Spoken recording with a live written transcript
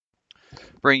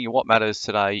Bringing you what matters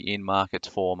today in markets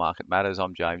for Market Matters.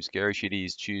 I'm James Gerrish. It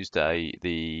is Tuesday,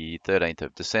 the 13th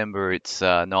of December. It's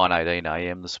 9:18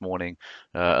 a.m. this morning.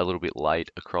 A little bit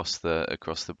late across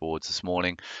the boards this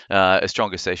morning. A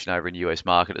stronger session over in US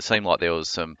market. It seemed like there was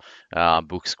some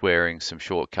book squaring, some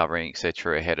short covering,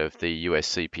 etc., ahead of the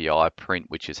US CPI print,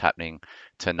 which is happening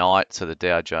tonight. So the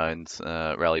Dow Jones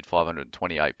rallied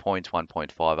 528 points,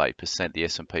 1.58%. The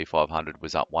S&P 500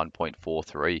 was up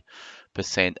 1.43%,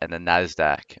 and the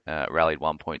Nasdaq rallied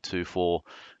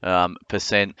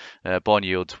 1.24%. Bond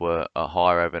yields were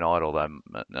higher overnight, although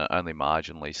only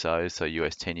marginally so. So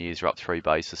US 10 years are up 3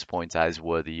 basis points, as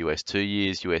were the US 2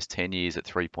 years. US 10 years at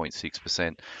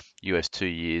 3.6%. US 2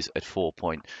 years at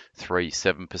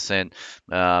 4.37%.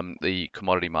 The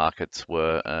commodity markets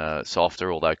were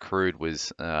softer, although crude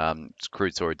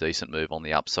saw a decent move on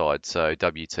the upside. So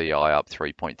WTI up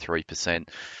 3.3%,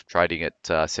 trading at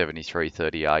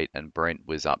 73.38, and Brent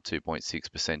was up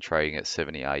 2.6%, trading at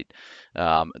 $78.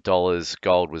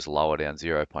 Gold was lower, down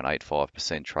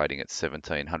 0.85%, trading at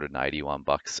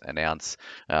 $1,781 an ounce.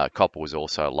 Copper was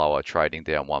also lower, trading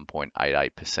down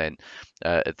 1.88%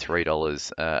 at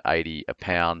 $3.80 a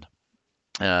pound.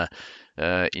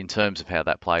 In terms of how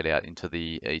that played out into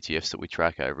the ETFs that we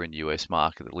track over in the US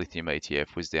market, the lithium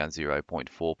ETF was down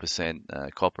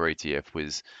 0.4%, copper ETF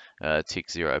was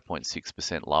ticked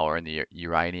 0.6% lower, and the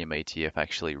uranium ETF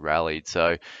actually rallied.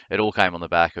 So it all came on the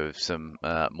back of some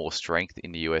more strength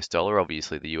in the US dollar.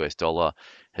 Obviously, the US dollar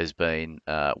has been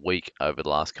weak over the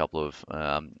last couple of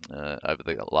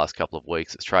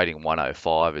weeks. It's trading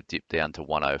 105. It dipped down to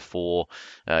 104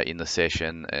 in the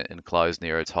session and closed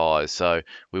near its highs. So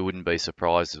we wouldn't be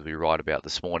surprised, as we write about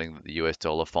this morning, that the US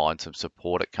dollar finds some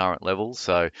support at current levels.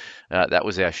 So that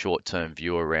was our short-term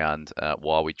view around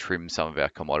why we trimmed some of our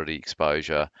commodity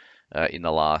exposure in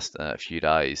the last few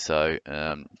days. So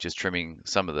just trimming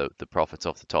some of the profits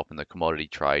off the top in the commodity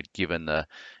trade, given the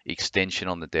extension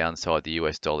on the downside the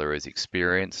US dollar has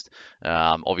experienced.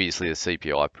 Obviously, the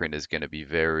CPI print is going to be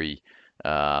very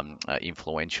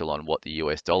influential on what the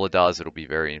US dollar does. It'll be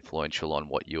very influential on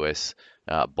what US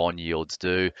bond yields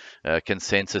do.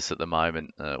 Consensus at the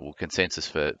moment, consensus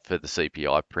for the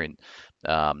CPI print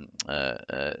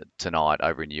tonight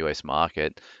over in the US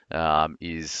market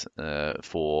is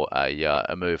for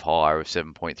a move higher of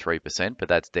 7.3%, but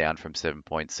that's down from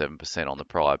 7.7% on the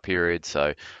prior period.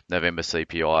 So November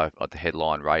CPI at the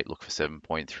headline rate, look for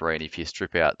 7.3, and if you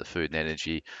strip out the food and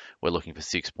energy, we're looking for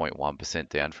 6.1%,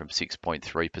 down from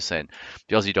 6.3%.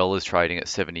 The Aussie dollar is trading at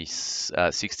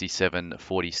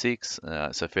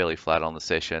 67.46, so fairly flat on the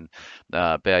session.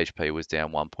 BHP was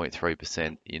down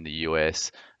 1.3% in the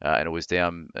US, and it was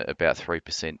down about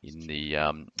 3% in the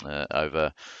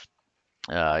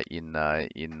in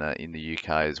the UK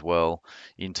as well.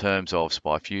 In terms of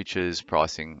SPI futures,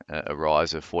 pricing a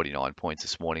rise of 49 points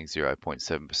this morning,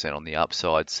 0.7% on the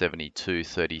upside,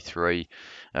 72.33.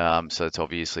 So it's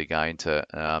obviously going to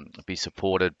be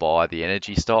supported by the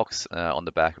energy stocks on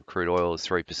the back of crude oil's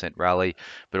 3% rally,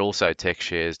 but also tech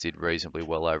shares did reasonably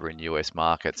well over in US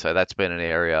market. So that's been an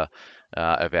area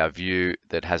of our view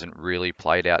that hasn't really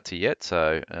played out yet.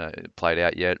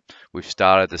 We've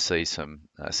started to see some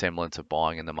semblance of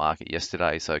buying in the market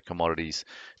yesterday. So commodities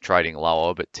trading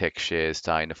lower, but tech shares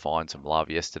starting to find some love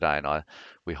yesterday, and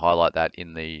we highlight that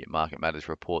in the Market Matters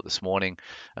report this morning.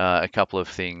 A couple of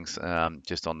things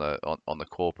just on the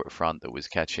corporate front that was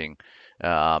catching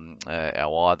our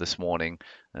eye this morning.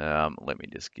 Let me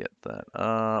just get that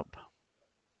up.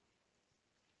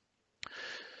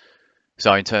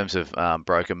 So in terms of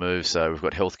broker moves, so we've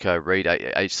got Healthco REIT,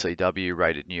 HCW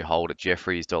rated new hold at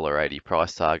Jefferies, $1.80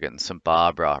 price target, and St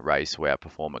Barbara raised to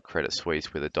outperform at Credit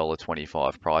Suisse with a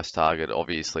 $1.25 price target.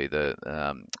 Obviously,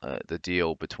 the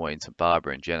deal between St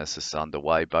Barbara and Genesis is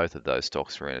underway. Both of those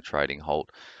stocks are in a trading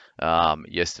halt.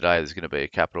 Yesterday, there's going to be a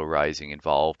capital raising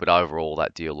involved, but overall,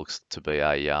 that deal looks to be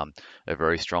a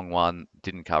very strong one.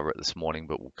 Didn't cover it this morning,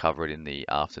 but we'll cover it in the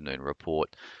afternoon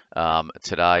report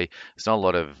today. There's not a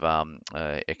lot of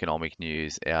economic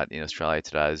news out in Australia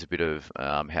today. There's a bit of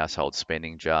household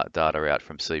spending data out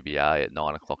from CBA at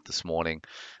 9 o'clock this morning,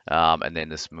 and then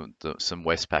there's some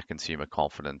Westpac consumer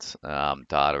confidence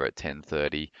data at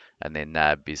 10:30, and then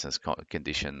NAB business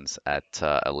conditions at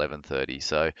 11:30.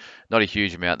 So not a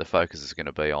huge amount. The focus is going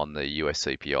to be on the US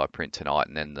CPI print tonight,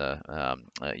 and then the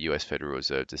US Federal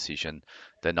Reserve decision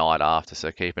the night after.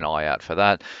 So keep an eye out for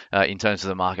that. In terms of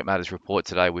the Market Matters report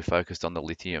today, we focused on the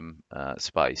lithium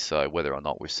space. So whether or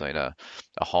not we've seen a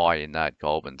high in that,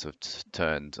 Goldman's have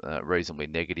turned reasonably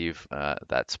negative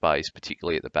that space,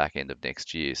 particularly at the back end of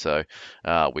next year. So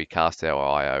we cast our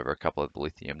eye over a couple of the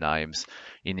lithium names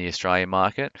in the Australian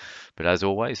market. But as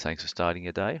always, thanks for starting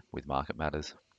your day with Market Matters.